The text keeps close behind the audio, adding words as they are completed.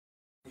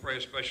pray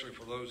especially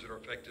for those that are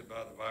affected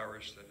by the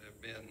virus, that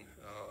have been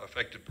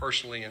affected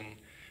personally, and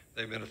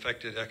they've been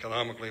affected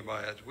economically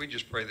by it. We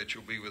just pray that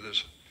you'll be with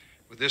us,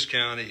 with this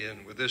county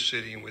and with this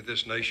city and with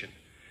this nation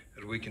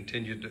as we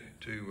continue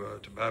to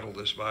battle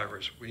this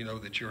virus. We know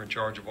that you're in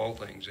charge of all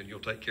things and you'll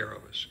take care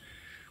of us.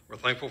 We're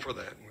thankful for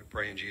that, and we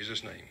pray in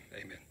Jesus' name.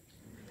 Amen.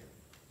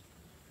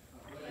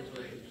 I pledge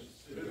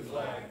allegiance to the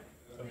flag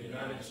of the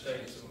United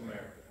States of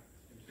America,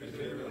 and to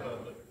the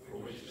republic for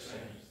which it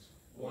stands,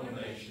 one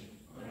nation,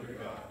 under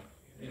God,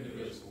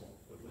 indivisible,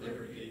 with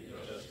liberty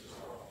and justice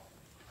for all.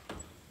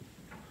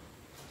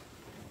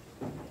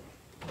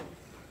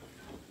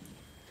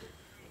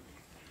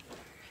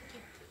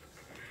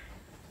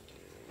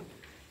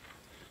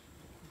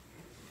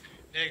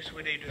 Next,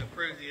 we need to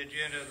approve the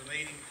agenda of the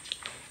meeting.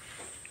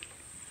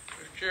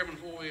 Mr. Chairman,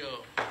 before we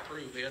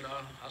approve it,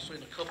 I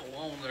seen a couple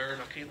on there,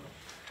 and I can't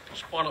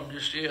spot them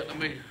just yet. Let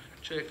me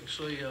check and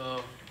see.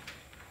 Let's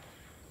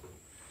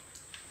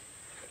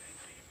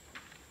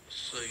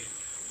see.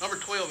 Number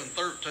 12 and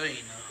 13.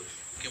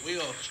 Can we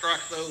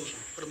strike those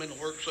and put them in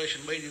the work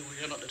session meeting? We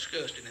have not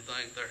discussed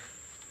anything there.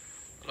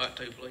 I'd like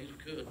to, please, if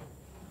we could.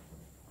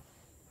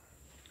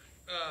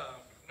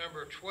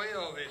 Number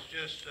 12 is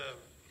just,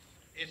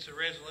 it's a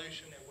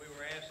resolution that we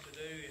were asked to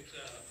do. It's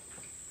a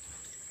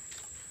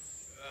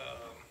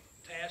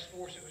task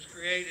force that was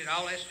created.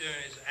 All that's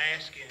doing is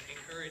asking,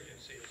 encouraging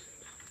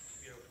citizens,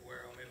 to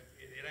wear them.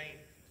 It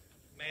ain't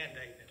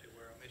mandating it to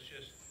wear them. It's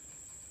just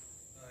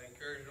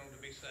encouraging them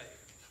to be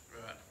safe.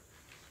 Right.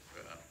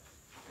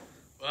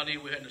 Well, I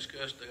knew we hadn't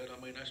discussed that. I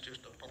mean, that's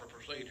just a proper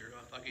procedure.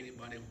 I think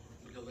anybody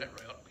would go that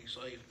route, be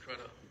safe, try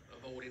to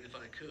avoid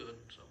anything they could.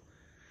 So,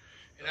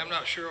 and I'm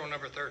not sure on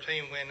number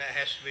 13 when that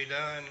has to be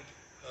done.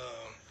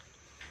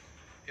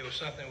 It was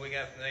something we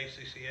got from the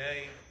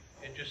ACCA.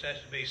 It just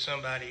has to be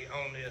somebody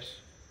on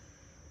this,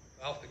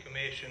 off the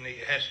commission.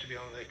 It has to be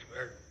on the,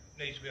 or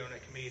needs to be on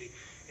that committee.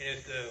 And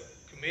if the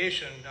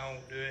commission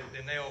don't do it,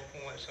 then they'll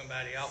appoint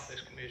somebody off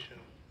this commission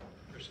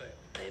herself.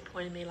 They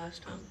appointed me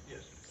last time.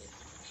 Yes.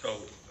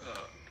 So,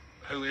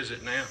 who is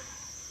it now?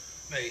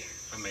 Me.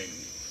 I mean,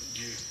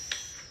 you.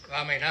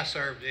 I mean, I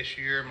served this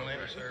year.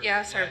 Melinda served. Yeah,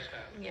 I served. last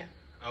time. Yeah.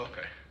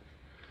 Okay.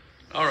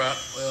 all right.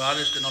 Well, I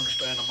just didn't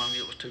understand them. I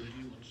mean, it was two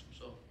new ones.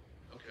 So,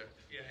 okay.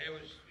 Yeah, it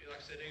was, like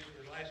I said, these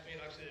were the last meeting.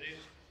 Like I said, it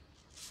is.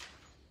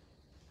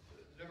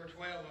 Number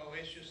 12, though,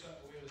 it's just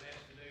something we was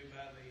asked to do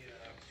by the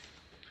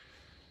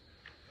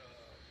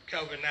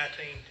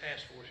COVID-19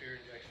 task force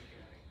here in Jackson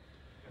County.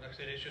 And like I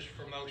said, it's just a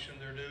promotion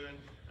they're doing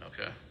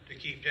Okay. to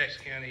keep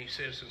Jackson County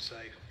citizens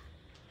safe.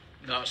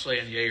 Not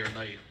saying yay or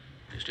nay.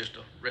 It's just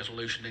a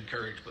resolution to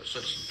encourage, but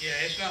citizens. Yeah,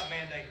 it's not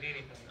mandating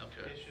anything.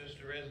 Okay. It's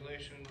just a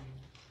resolution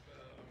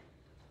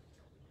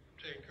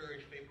to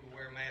encourage people to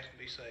wear a mask and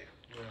be safe.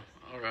 Well,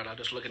 all right. I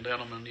just looking down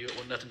on them and knew it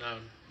was nothing that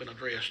had been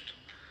addressed.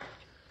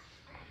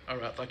 All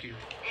right. Thank you.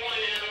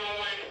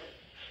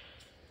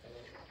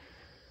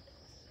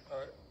 All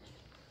right.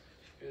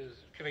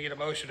 Can I get a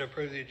motion to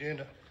approve the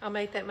agenda? I'll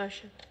make that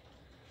motion.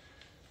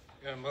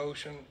 Got a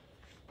motion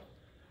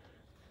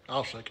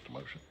I'll second the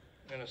motion.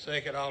 and a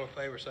second. All in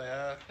favor say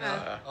aye.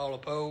 Aye. All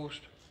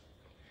opposed?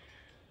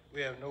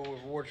 We have no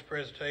awards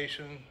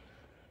presentation.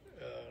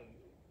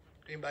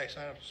 Anybody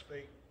sign up to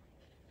speak?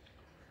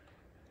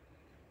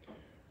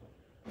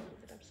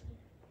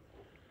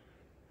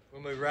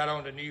 We'll move right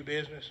on to new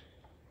business.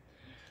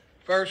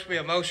 First, we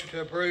have a motion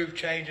to approve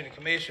changing the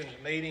commission's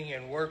meeting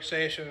and work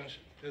sessions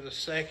to the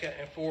second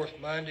and fourth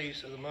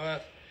Mondays of the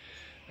month.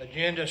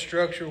 Agenda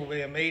structure will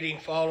be a meeting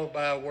followed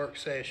by a work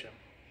session.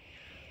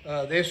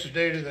 This is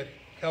due to the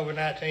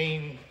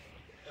COVID-19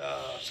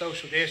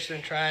 social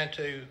distancing, trying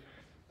to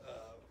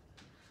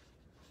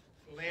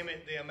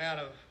limit the amount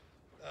of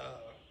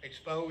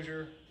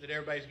exposure that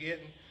everybody's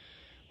getting.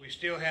 We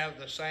still have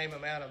the same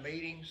amount of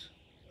meetings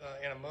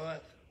in a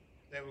month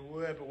that we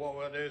would, but what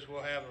we'll do is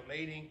we'll have a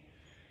meeting,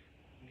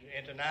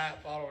 and tonight,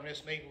 following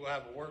this meeting, we'll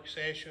have a work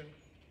session,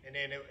 and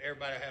then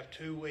everybody will have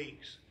 2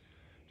 weeks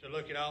to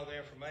look at all the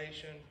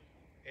information,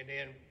 and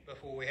then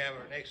before we have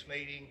our next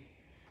meeting,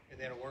 and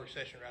then a work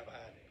session right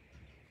behind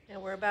it. Now,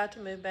 we're about to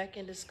move back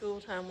into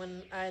school time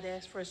when I had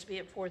asked for us to be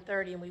at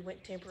 4:30 and we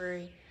went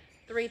temporary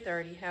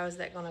 3:30. How is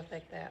that going to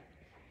affect that?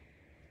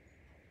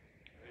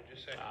 It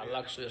just have to I'd be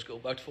like to see us go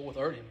back to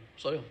 4:30.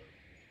 So,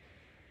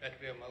 have to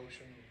be a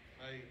motion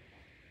made.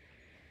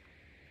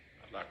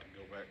 I'd like to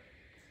go back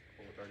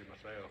 4:30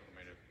 myself. I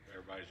mean, if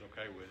everybody's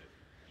okay with it.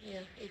 Yeah,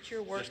 it's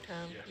your work Just-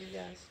 time, yeah. you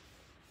guys.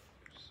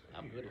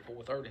 I'm good at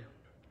 4:30.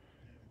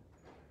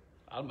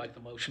 I'll make the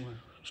motion.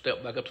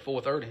 Step back up to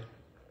 4:30.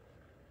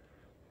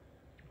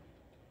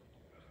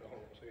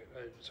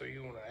 So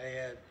you want to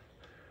add?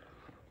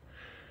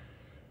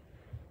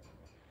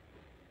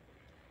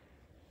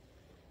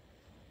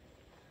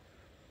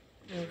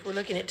 And if we're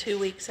looking at 2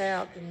 weeks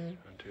out, then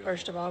Until-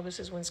 1st of August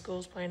is when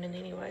school's planning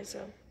anyway,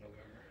 so.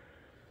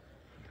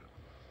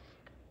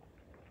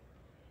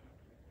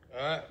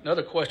 All right.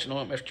 Another question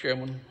on it, Mr.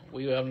 Chairman.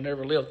 We have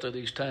never lived through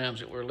these times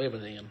that we're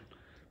living in.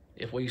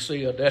 if we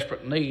see a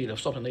desperate need of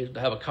something needs to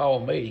have a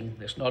call meeting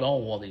that's not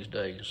on one of these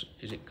days,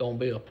 is it gonna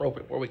be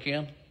appropriate where we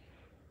can?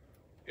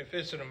 If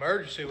it's an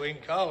emergency, we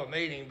can call a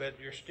meeting, but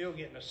you're still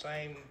getting the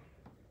same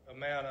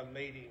amount of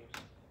meetings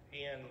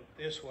in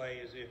this way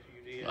as if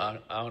you did. I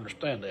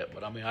understand that,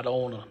 but I mean, I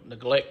don't wanna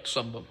neglect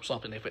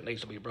something if it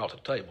needs to be brought to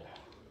the table.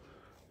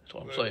 That's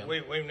what I'm saying.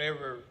 We've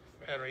never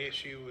had an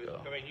issue with,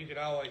 No. I mean, you can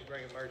always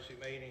bring an emergency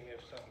meeting if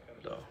something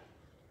comes So, up.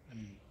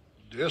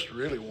 This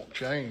really won't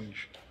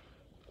change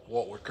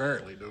what we're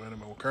currently doing. I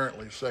mean, we're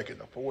currently second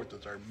and fourth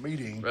is our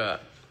meeting. right,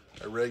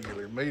 A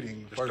regular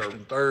meeting. Just First our-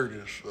 and third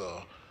is,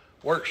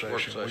 work session. We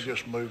session.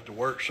 just moved the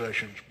work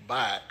sessions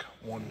back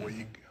one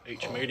week.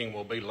 Each meeting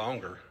will be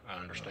longer, I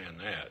understand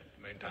that,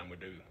 meantime we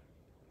do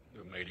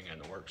the meeting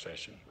and the work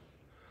session.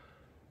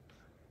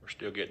 We're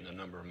still getting the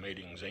number of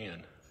meetings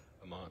in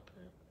a month.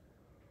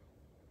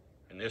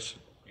 And this,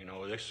 you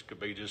know, this could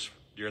be just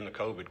during the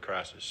COVID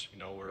crisis, you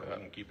know, where we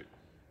can keep it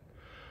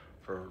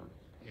for,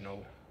 you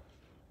know,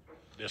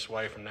 this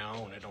way from now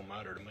on. It don't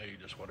matter to me,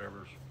 just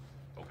whatever's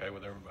okay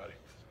with everybody.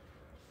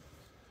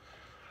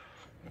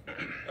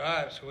 All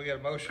right, so we got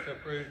a motion to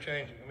approve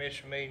changing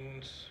commission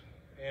meetings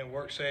and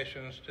work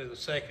sessions to the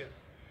second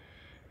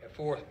and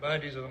fourth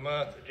Mondays of the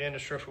month. Agenda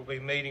structure will be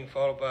meeting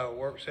followed by a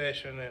work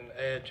session and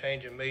add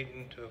changing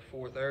meeting to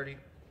 4:30.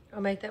 I'll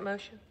make that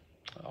motion.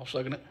 I'll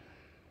second it.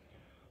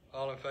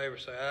 All in favor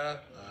say aye.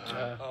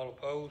 Aye. All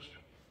opposed?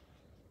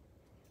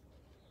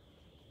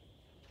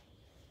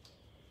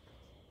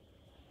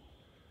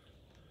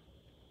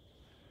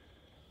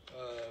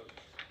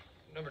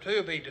 Number two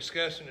will be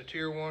discussing the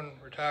Tier 1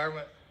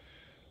 retirement.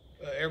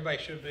 Everybody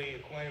should be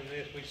acquainted with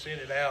this. We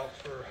sent it out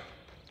for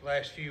the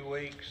last few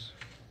weeks.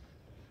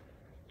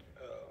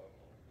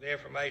 The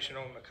information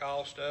on the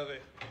cost of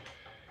it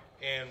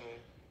and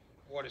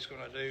what it's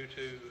going to do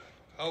to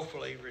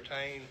hopefully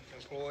retain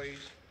employees.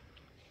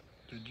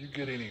 Did you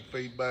get any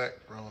feedback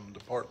from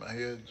department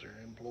heads or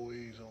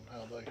employees on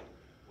how they?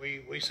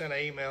 We sent an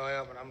email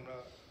out, but I'm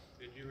not,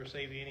 did you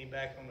receive any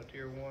back on the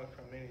Tier 1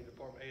 from any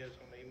department heads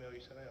on the email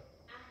you sent out?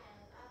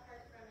 I've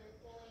heard from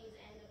employees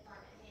and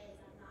department heads.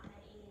 I've not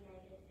had any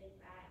negative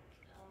feedback,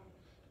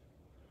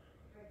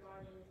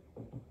 regarding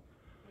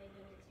moving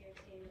the tier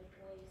 2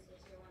 employees to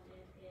tier 1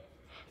 benefit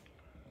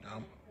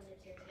Um, from the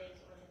tier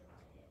 2s or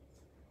department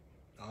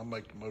heads. I'll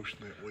make the motion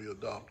that we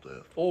adopt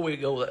that. Before we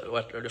go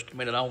right there, just a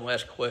minute, I want to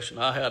ask a question.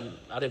 I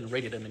didn't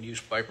read it in the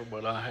newspaper,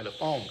 but I had a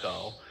phone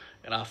call,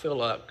 and I feel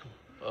like,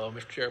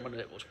 Mr. Chairman,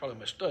 it was probably a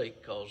mistake,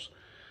 because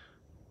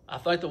I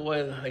think the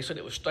way they said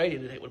it was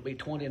stated, it would be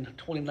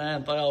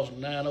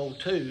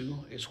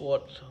 $29,902 is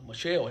what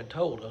Michelle had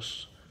told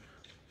us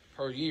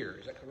per year.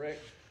 Is that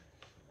correct?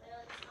 Well,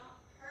 it's not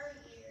per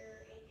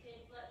year. It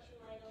could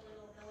fluctuate a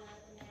little going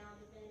up and down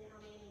depending on how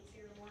many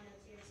tier 1 or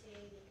tier 2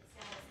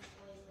 status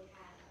employees we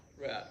have.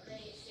 Right. But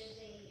it should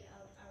be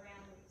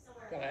around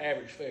somewhere. Kind of around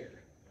average there.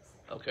 figure. Yes,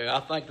 sir. Okay, I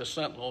think the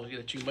Sentinel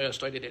that you may have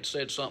stated, it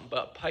said something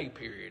about pay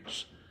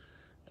periods.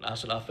 And I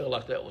said, I feel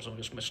like that was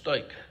just a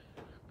mistake.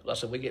 Because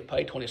I said, we get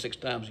paid 26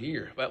 times a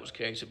year. If that was the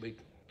case, it'd be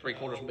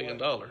 $750 million.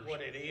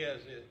 What it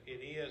is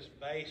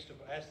based,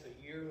 that's the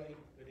yearly,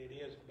 but it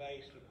is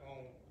based upon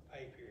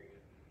pay period.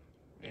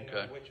 Depending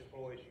on Okay. which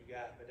employees you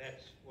got, but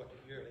that's what the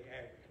yearly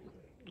average will be.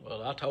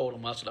 Well, I told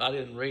him, I said, I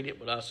didn't read it,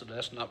 but I said,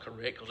 that's not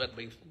correct, because that'd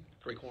be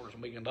 $750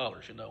 million,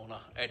 you know, and I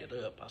added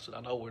up. I said,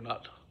 I know we're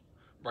not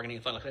bringing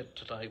anything like that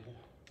to the table.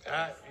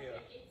 Yeah. It's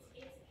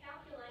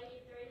calculated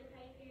through the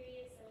pay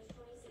period, so it's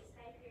 26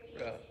 pay periods,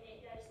 Right. and it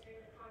goes through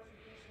the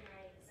contribution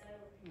rate. So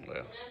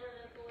Well. the number of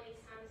employees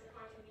times the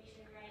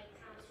contribution rate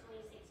times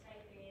 26 pay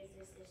periods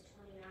is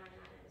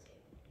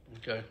 29,902.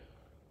 Okay. I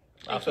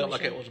Thank you, felt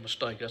like it Michelle. was a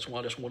mistake. That's why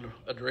I just wanted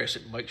to address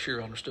it and make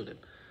sure I understood it.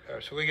 All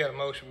right, so we got a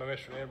motion by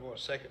Mr. Vanderbilt, a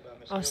second by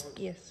Ms. Gilbert.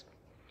 Yes.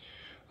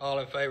 All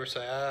in favor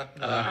say aye.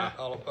 Aye.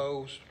 All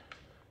opposed?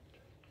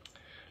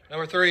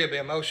 Number three will be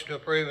a motion to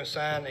approve and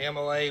sign the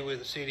MOA with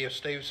the city of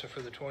Stevenson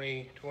for the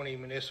 2020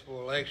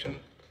 municipal election.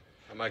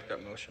 I make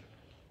that motion.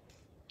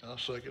 I'll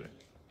second it.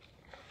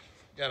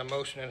 Got a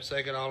motion and a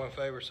second. All in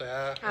favor say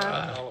aye.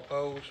 Aye. All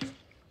opposed?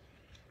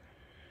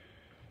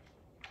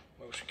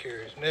 Motion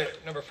carries.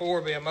 Number four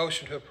will be a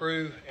motion to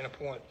approve and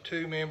appoint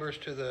 2 members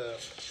to the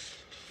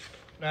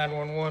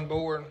 911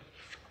 board.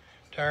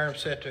 Term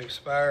set to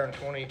expire in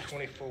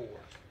 2024.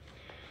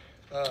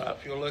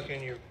 If you'll look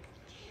in your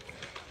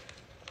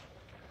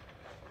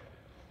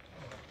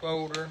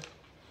folder.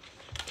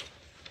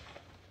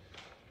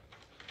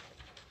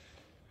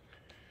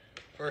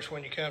 First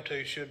one you come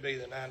to should be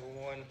the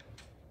 911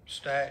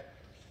 stack.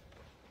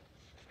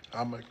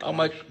 I'll make the I'll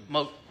make,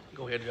 motion.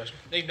 go ahead, Justin.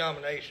 Need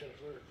nominations.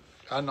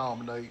 I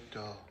nominate,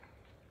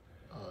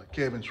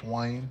 Kevin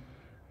Swain.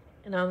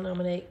 And I'll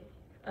nominate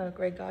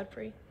Greg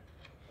Godfrey.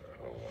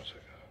 Hold on one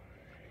second.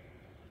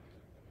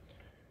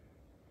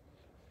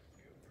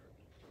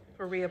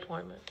 For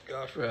reappointment.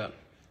 Godfrey. Right.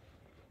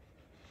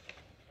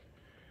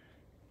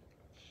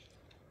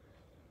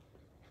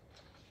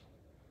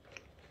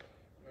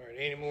 All right,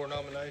 any more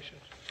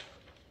nominations?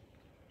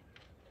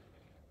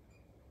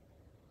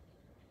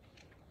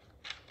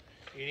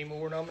 Any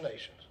more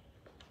nominations?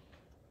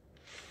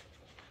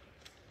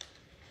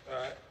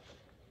 All right.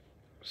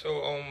 So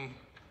on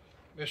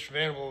Mr.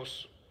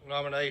 Venable's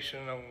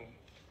nomination on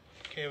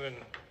Kevin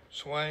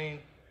Swain,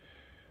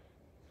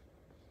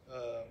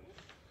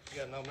 you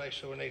got a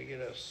nomination, so we need to get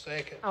a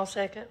second. I'll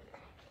second.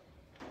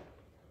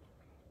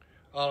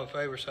 All in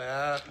favor say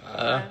aye.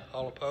 Aye.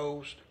 All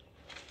opposed?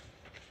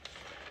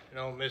 And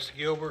on Ms.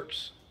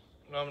 Gilbert's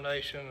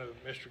nomination of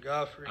Mr.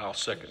 Godfrey, I'll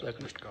second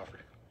Mr.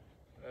 Godfrey.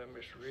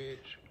 Mr.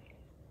 Ridge.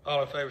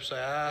 All in favor say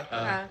aye.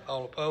 Aye.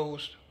 All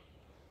opposed?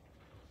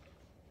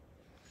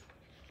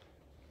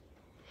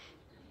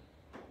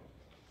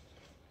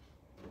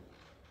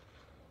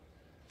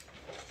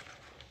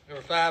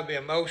 Number 5, be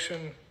a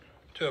motion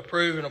to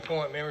approve and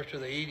appoint members to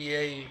the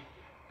EDA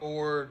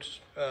board's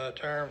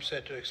term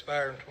set to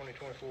expire in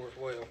 2024 as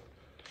well.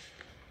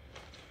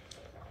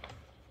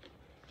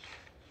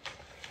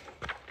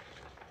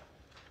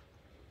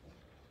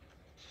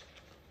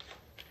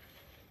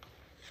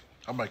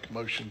 I make a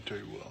motion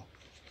to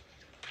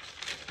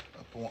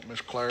appoint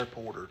Miss Claire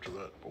Porter to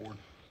that board.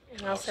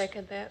 And I'll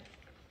second that.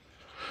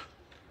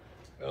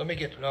 Well, let me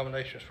get the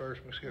nominations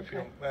first, Ms. Gill, if you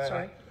Okay, don't mind.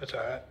 sorry. That's all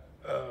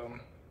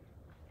right.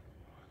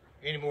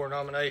 Any more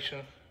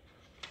nominations?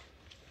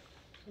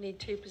 You need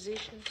 2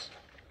 positions?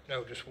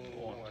 No, just one.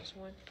 Just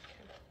one?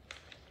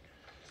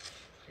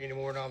 Okay. Any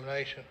more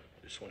nominations?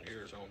 This one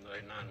here is on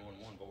the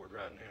 911 board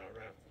right now,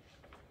 right?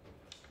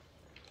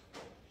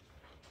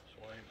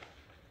 Swain.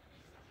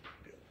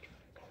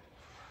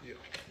 Yeah.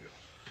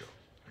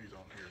 He's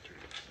on here too.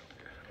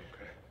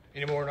 Okay.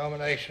 Any more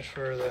nominations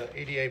for the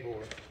EDA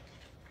board?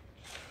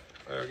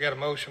 We got a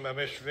motion by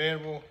Mr.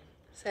 Venable,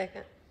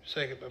 Second.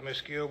 second by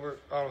Ms. Gilbert.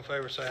 All in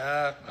favor say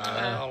aye.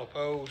 Aye. All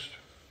opposed?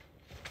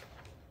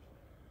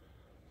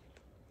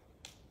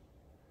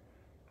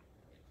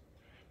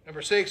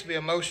 Number 6, be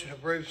a motion to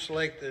approve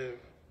select the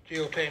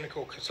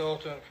geotechnical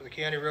consultant for the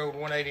County Road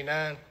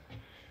 189.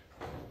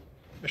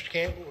 Mr.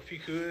 Campbell, if you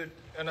could,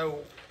 I know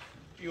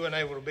you weren't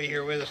able to be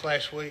here with us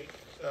last week.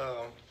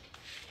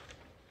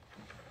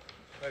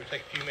 Maybe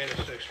take a few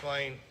minutes to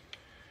explain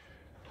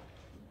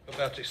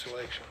about this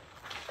selection.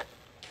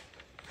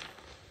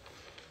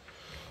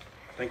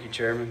 Thank you,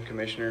 Chairman,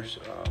 Commissioners.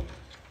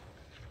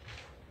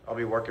 I'll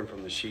be working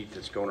from the sheet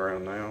that's going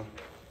around now.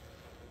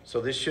 So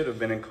this should have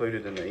been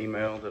included in the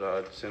email that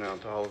I sent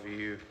out to all of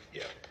you.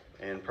 Yeah.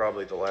 And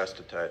probably the last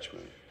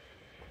attachment.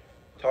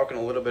 Talking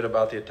a little bit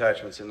about the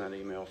attachments in that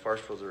email.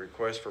 First was a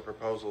request for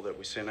proposal that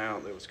we sent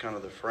out that was kind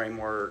of the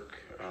framework,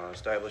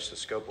 established the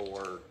scope of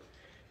work,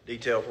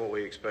 detailed what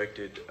we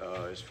expected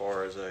as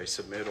far as a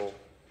submittal,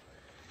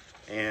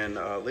 and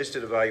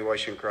listed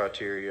evaluation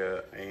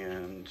criteria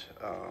and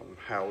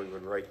how we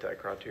would rate that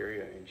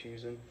criteria in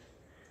choosing.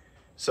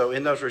 So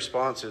in those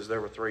responses, there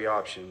were 3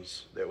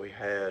 options that we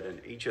had, and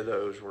each of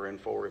those were in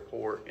full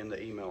report in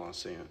the email I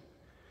sent.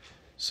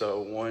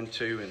 So 1,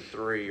 2, and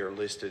 3 are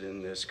listed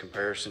in this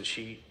comparison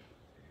sheet,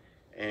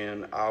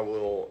 and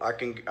I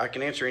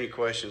can answer any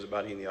questions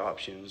about any of the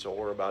options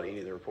or about any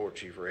of the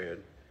reports you've read.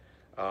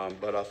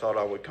 But I thought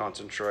I would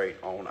concentrate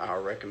on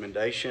our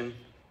recommendation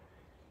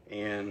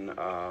and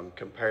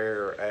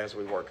compare as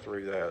we work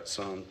through that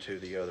some to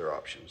the other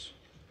options.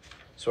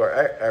 So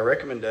our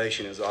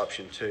recommendation is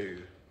option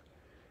 2,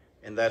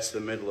 and that's the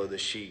middle of the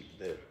sheet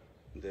that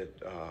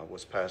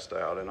was passed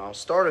out. And I'll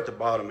start at the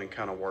bottom and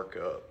kind of work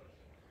up.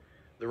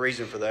 The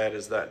reason for that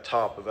is that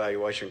top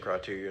evaluation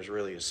criteria is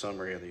really a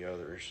summary of the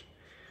others.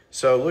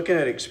 So looking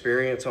at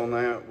experience on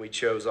that, we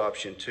chose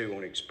option 2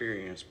 on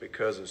experience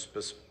because of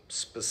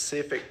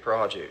specific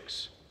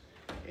projects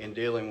in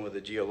dealing with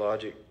the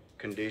geologic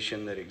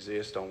condition that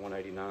exists on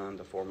 189,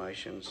 the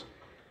formations.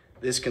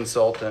 This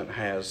consultant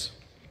has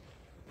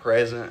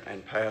present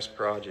and past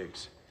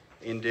projects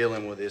in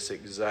dealing with this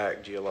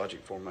exact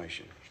geologic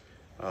formation.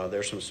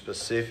 There's some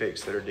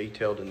specifics that are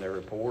detailed in their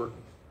report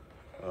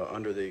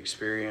under the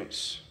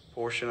experience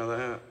portion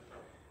of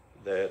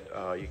that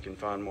you can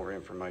find more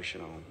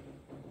information on.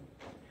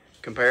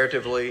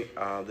 Comparatively,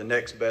 the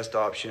next best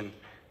option,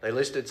 they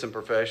listed some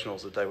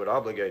professionals that they would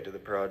obligate to the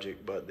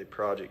project, but the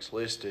projects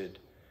listed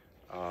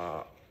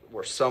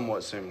were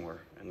somewhat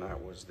similar, and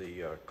that was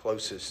the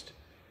closest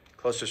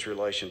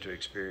relation to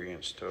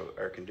experience to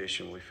our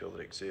condition we feel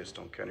that exists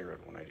on County Road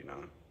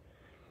 189.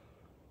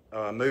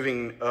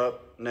 Moving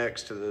up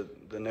next to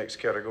the next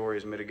category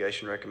is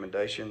mitigation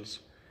recommendations.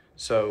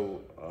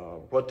 So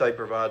what they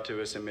provide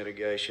to us in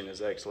mitigation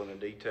is excellent in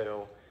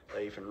detail.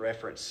 They even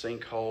reference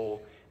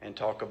sinkhole and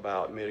talk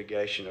about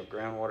mitigation of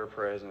groundwater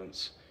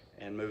presence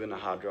and moving the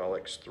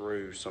hydraulics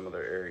through some of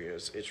their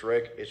areas. It's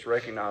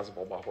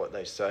recognizable by what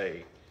they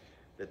say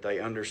that they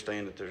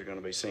understand that there's going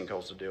to be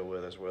sinkholes to deal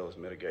with as well as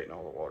mitigating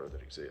all the water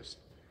that exists.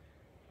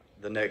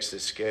 The next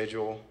is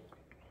schedule.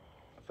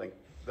 I think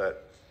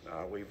that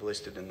we've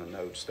listed in the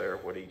notes there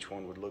what each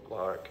one would look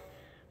like.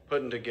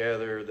 Putting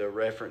together the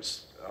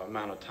reference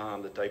amount of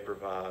time that they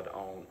provide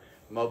on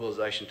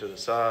mobilization to the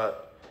site,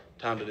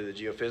 time to do the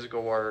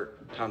geophysical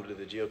work, time to do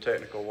the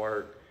geotechnical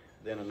work,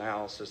 then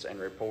analysis and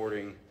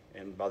reporting,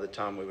 and by the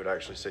time we would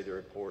actually see the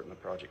report and the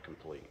project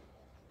complete.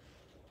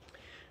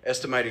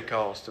 estimated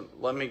cost, and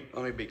let me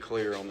be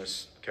clear on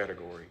this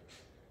category.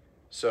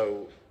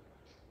 So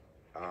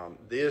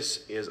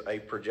this is a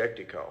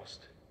projected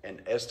cost,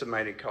 an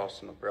estimated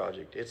cost on the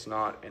project. It's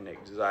not an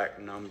exact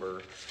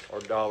number or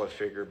dollar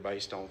figure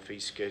based on fee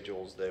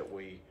schedules that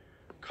we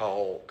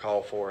call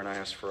for and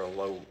ask for a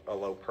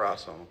low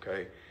price on,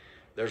 okay?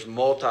 There's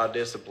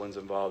multi-disciplines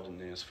involved in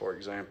this. For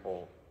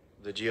example,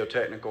 the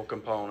geotechnical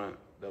component,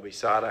 there'll be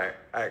site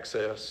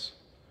access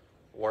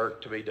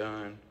work to be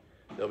done,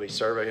 there'll be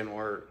surveying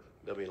work,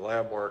 there'll be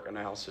lab work,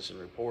 analysis, and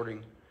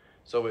reporting.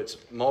 So it's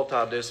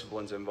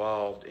multi-disciplines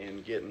involved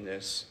in getting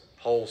this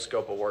whole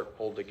scope of work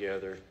pulled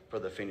together for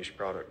the finished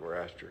product we're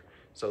after.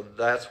 So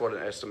that's what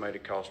an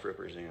estimated cost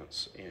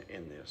represents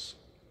in this.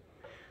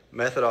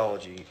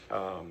 Methodology,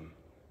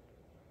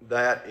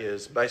 that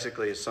is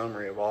basically a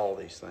summary of all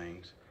these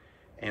things.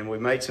 And we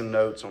made some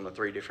notes on the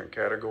 3 different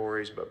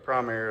categories, but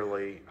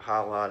primarily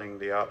highlighting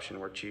the option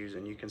we're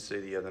choosing. You can see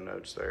the other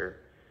notes there.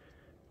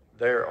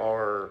 There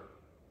are,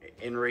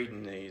 in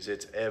reading these,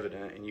 it's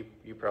evident, and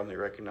you probably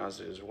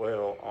recognize it as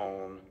well,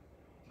 on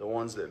the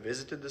ones that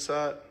visited the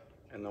site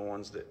and the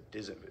ones that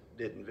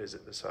didn't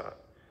visit the site.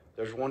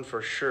 There's one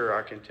for sure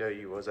I can tell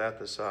you was at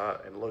the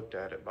site and looked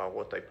at it by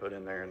what they put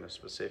in there in the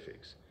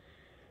specifics.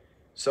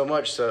 So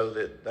much so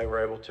that they were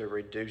able to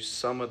reduce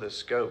some of the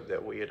scope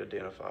that we had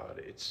identified.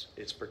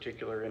 It's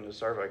particular in the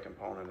survey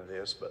component of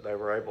this, but they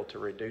were able to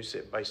reduce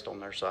it based on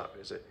their site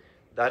visit.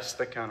 That's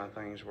the kind of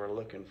things we're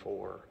looking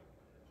for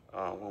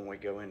when we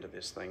go into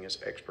this thing,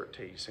 is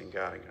expertise in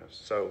guiding us.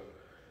 So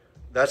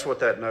that's what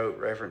that note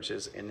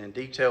references, and then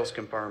details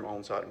confirm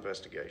on-site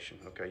investigation.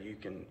 Okay,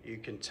 you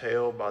can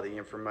tell by the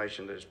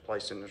information that is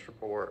placed in this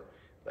report,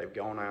 they've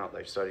gone out,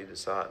 they've studied the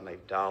site, and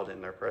they've dialed in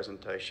their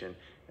presentation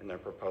and their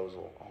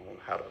proposal on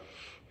how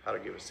to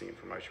give us the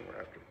information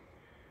we're after.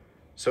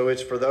 So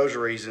it's for those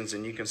reasons,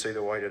 and you can see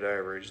the weighted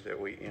average, that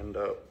we end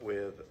up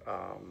with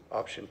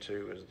option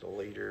 2 as the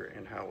leader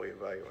in how we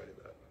evaluated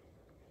that.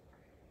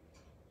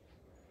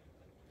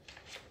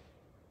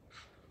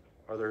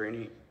 Are there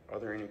any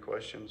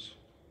questions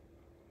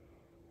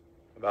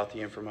about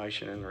the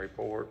information in the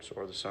reports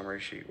or the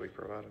summary sheet we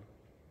provided?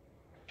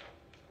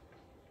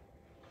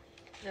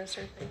 No,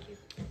 sir, thank you.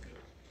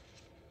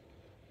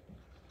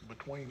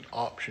 Between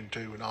option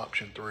 2 and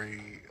option 3,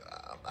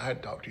 I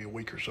had talked to you a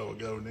week or so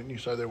ago, and then you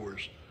say there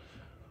was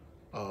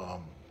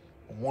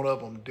one of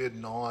them did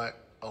not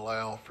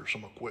allow for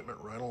some equipment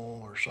rental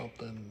or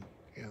something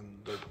in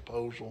the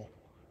proposal,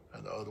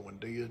 and the other one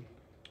did.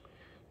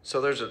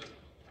 So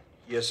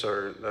yes,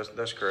 sir,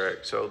 that's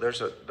correct. So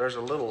there's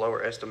a little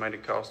lower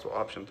estimated cost to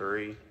option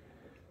 3.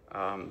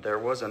 There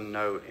was a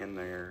note in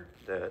there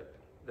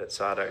that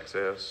site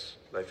access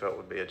they felt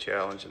would be a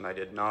challenge, and they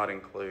did not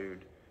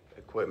include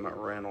equipment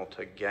rental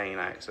to gain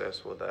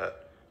access with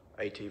that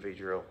ATV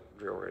drill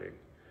rig.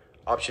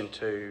 Option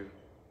 2,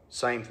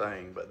 same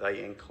thing, but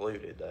they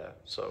included that.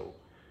 So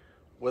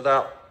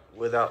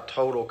without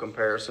total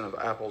comparison of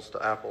apples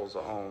to apples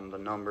on the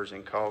numbers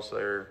and costs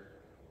there,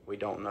 we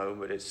don't know,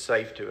 but it's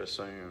safe to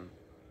assume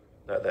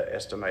that the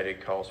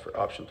estimated cost for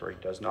option 3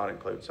 does not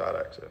include site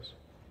access.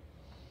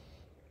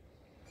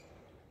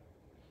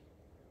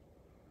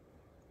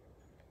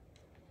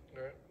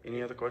 All right.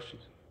 Any other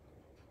questions?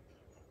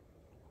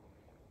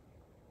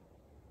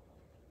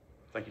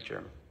 Thank you,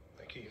 Chairman.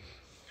 Thank you.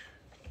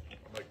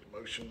 I make the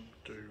motion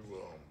to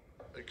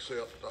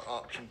accept the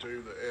option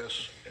 2, the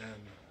S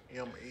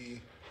and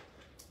ME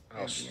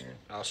engineering.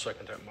 I'll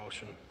second that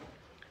motion.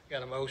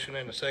 Got a motion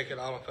and a second.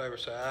 All in favor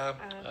say aye.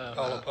 Aye.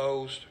 All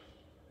opposed.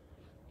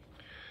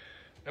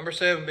 Number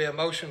 7, be a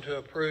motion to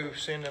approve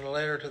sending a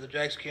letter to the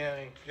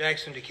Jackson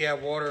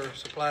DeKalb Water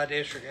Supply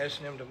District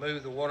asking them to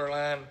move the water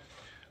line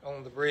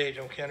on the bridge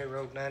on County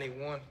Road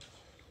 91.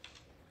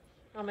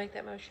 I'll make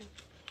that motion.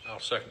 I'll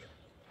second it.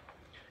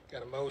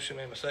 Got a motion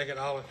and a second.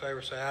 All in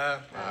favor say aye.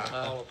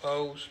 Aye. All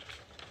opposed.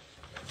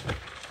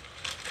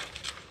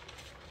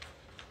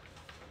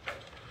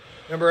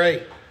 Number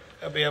 8,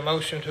 there'll be a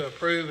motion to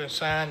approve and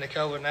sign the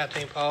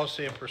COVID-19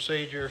 policy and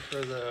procedure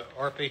for the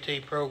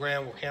RPT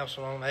program with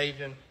Council on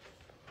Aging.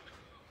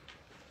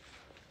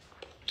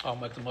 I'll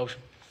make the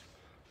motion.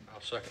 I'll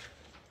second.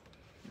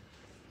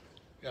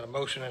 Got a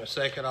motion and a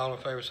second. All in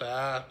favor say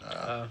aye.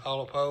 Aye.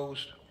 All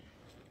opposed.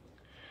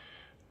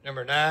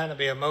 Number 9, there'll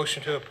be a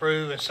motion to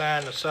approve and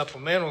sign the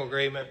supplemental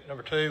agreement,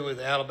 number 2, with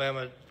the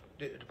Alabama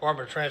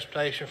Department of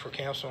Transportation for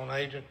Council on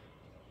Aging.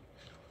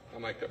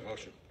 I'll make that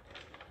motion.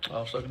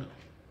 I'll second it.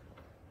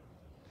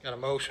 Got a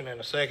motion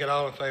and a second.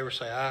 All in favor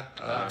say aye.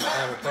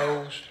 Aye. All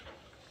opposed.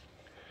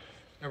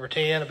 Number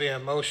 10 will be a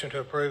motion to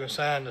approve and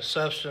sign the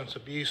substance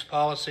abuse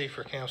policy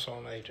for Council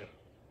on Aging.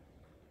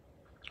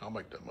 I'll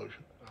make that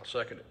motion. I'll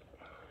second it.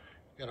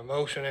 Got a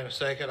motion and a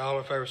second. All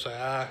in favor say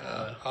aye.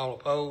 Aye. All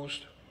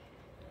opposed.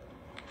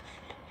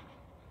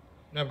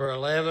 Number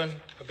 11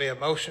 will be a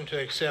motion to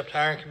accept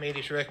hiring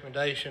committee's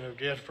recommendation of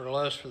Jennifer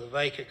Luss for the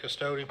vacant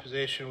custodian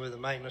position with the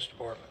maintenance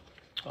department.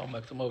 I'll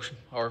make the motion.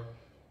 Or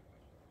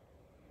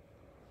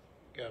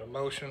Got a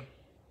motion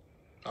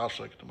I'll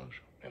second the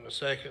motion. and a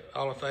second.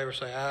 All in favor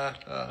say aye.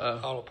 Aye.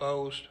 All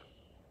opposed.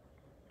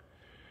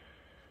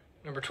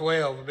 Number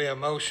 12 would be a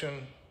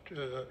motion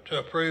to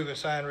approve and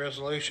sign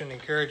resolution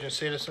encouraging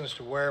citizens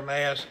to wear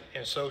masks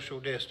and social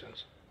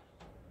distance.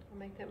 I'll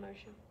make that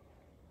motion.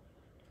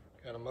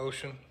 Got a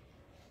motion?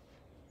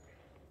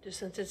 Just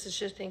since this is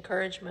just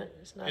encouragement,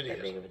 it's not It that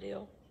is. big of a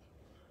deal.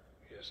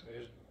 Yes, it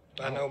is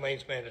by no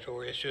means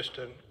mandatory. It's just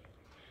to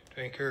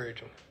encourage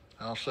them.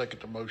 I'll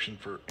second the motion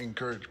for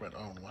encouragement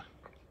only.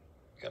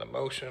 Got a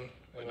motion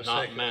and a But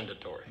not second.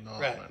 mandatory. Not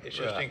Right, mandatory. it's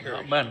just Not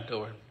encouragement.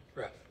 mandatory.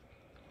 Right.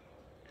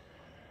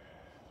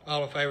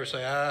 All in favor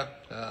say aye.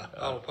 Aye.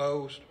 All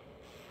opposed?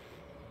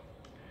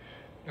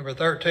 Number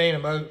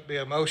 13, be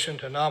a motion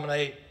to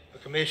nominate a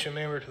commission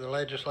member to the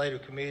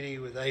legislative committee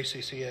with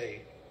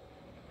ACCA.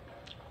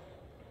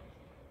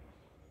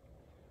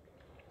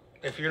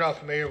 If you're not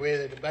familiar with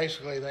it,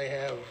 basically they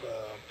have,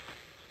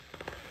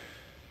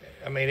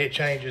 it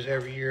changes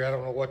every year. I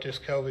don't know what this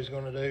COVID's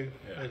going to do.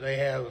 Yeah. But they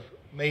have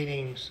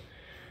meetings.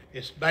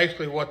 It's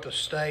basically what the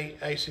state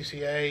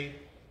ACCA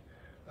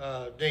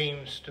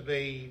deems to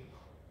be,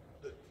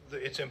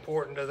 it's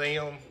important to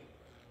them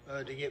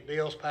to get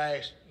bills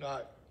passed,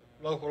 not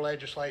local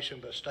legislation,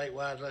 but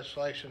statewide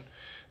legislation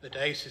that the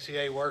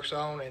ACCA works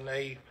on, and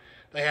they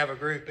have a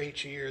group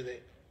each year,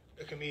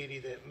 a committee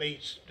that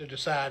meets to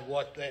decide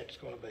what that's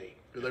going to be.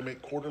 Do they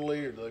meet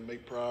quarterly, or do they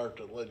meet prior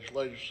to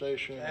legislative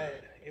session?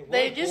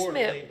 They Was just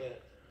quarterly, met.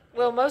 but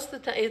Well, most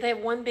of the time, they have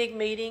one big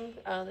meeting,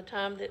 the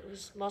time that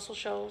was Muscle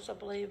Shoals, I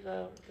believe,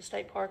 the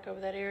state park over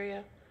that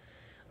area,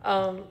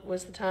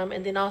 was the time.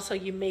 And then also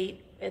you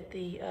meet at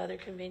the other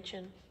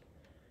convention.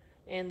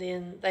 And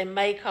then they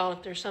may call,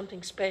 if there's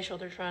something special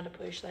they're trying to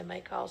push, they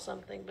may call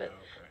something. But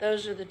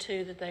those are the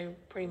two that they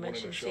pretty One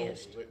much in the Shoals,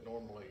 insist. is it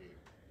normally,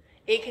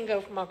 It can go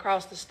from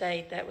across the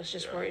state. That was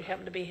just where it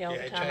happened to be held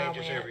Yeah, the it time I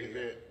changes went. every is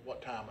it,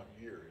 what time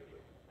of year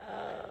is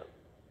it?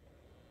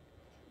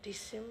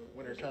 December.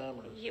 Winter time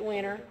or? Yeah,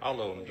 winter. All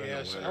of them's in the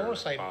Yes, I winter. wanna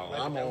say fall. late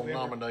I'm gonna November.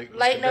 nominate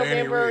Late Mr. Danny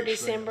November or Rich then.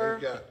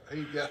 December.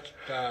 He got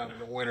the time in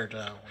the winter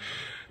time.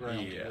 when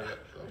the ground's Yeah.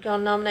 wet.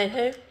 Gonna nominate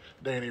who?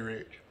 Danny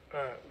Rich. all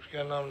right, we've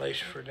got a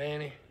nomination for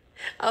Danny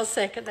I'll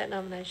second that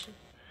nomination.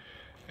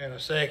 and a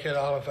second.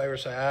 All in favor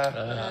say aye.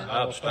 I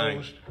All abstain.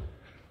 opposed?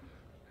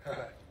 All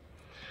right.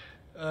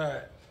 All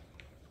right.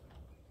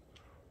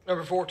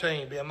 Number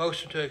 14, be a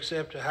motion to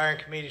accept the hiring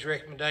committee's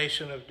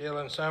recommendation of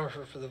Dylan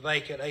Summerford for the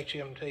vacant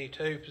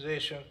HMT2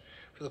 position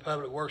for the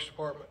Public Works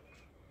Department.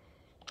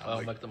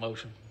 I'll make the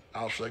motion.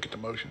 I'll second the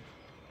motion.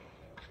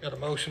 Got a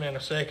motion and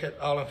a second.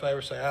 All in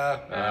favor say aye.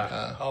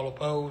 Aye. All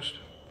opposed?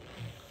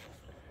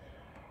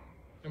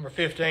 Number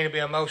 15 will be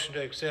a motion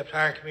to accept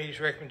hiring committee's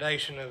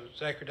recommendation of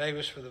Zachary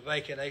Davis for the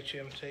vacant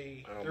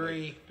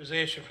HMT3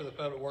 position for the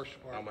Public Works I'll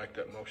Department. make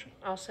that motion.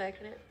 I'll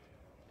second it.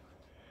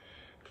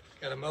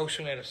 Got a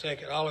motion and a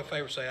second. All in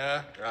favor say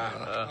aye.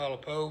 Aye. All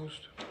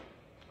opposed?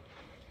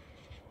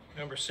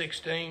 Number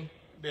 16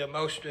 will be a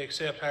motion to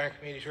accept hiring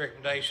committee's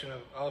recommendation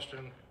of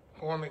Austin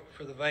Cormick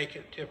for the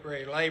vacant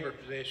temporary labor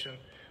position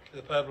for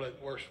the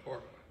Public Works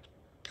Department.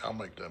 I'll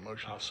make that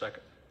motion. I'll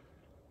second.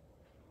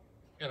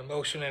 Got a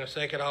motion and a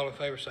second. All in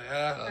favor say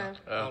aye.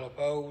 All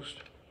opposed?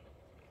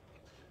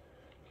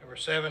 Number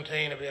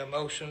 17 will be a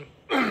motion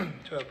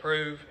to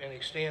approve and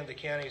extend the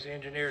county's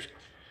engineer's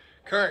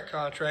current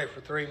contract for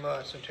 3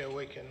 months until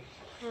we can.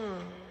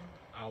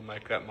 I'll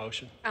make that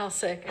motion. I'll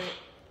second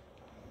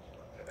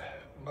it.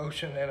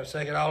 Motion and a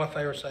second. All in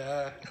favor say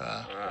aye.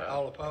 Aye.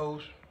 All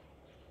opposed?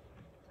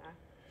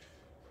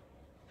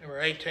 Number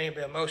 18 will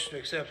be a motion to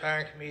accept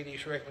hiring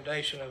committee's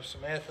recommendation of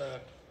Samantha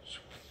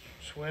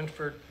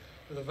Swinford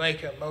for the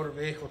vacant motor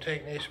vehicle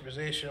technician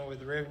position with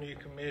the Revenue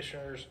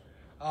Commissioner's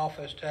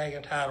Office Tag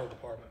and Title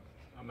Department.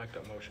 I'll make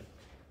that motion.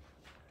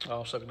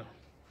 I'll second it.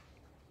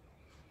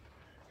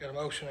 Got a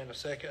motion and a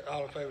second.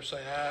 All in favor say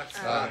aye.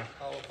 Aye.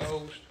 All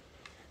opposed?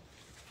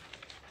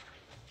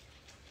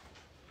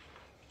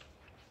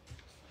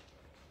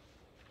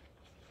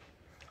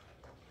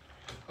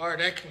 All right,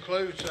 that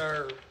concludes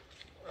our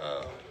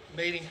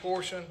meeting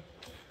portion.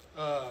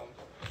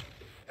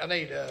 I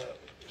need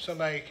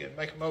somebody can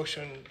make a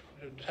motion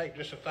to take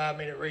just a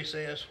 5-minute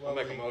recess. I'll while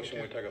make a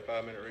motion, we take a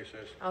 5-minute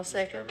recess. I'll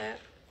second that.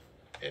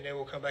 And then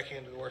we'll come back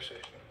into the work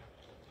session.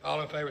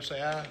 All in favor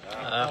say aye.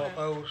 Aye. All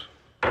opposed?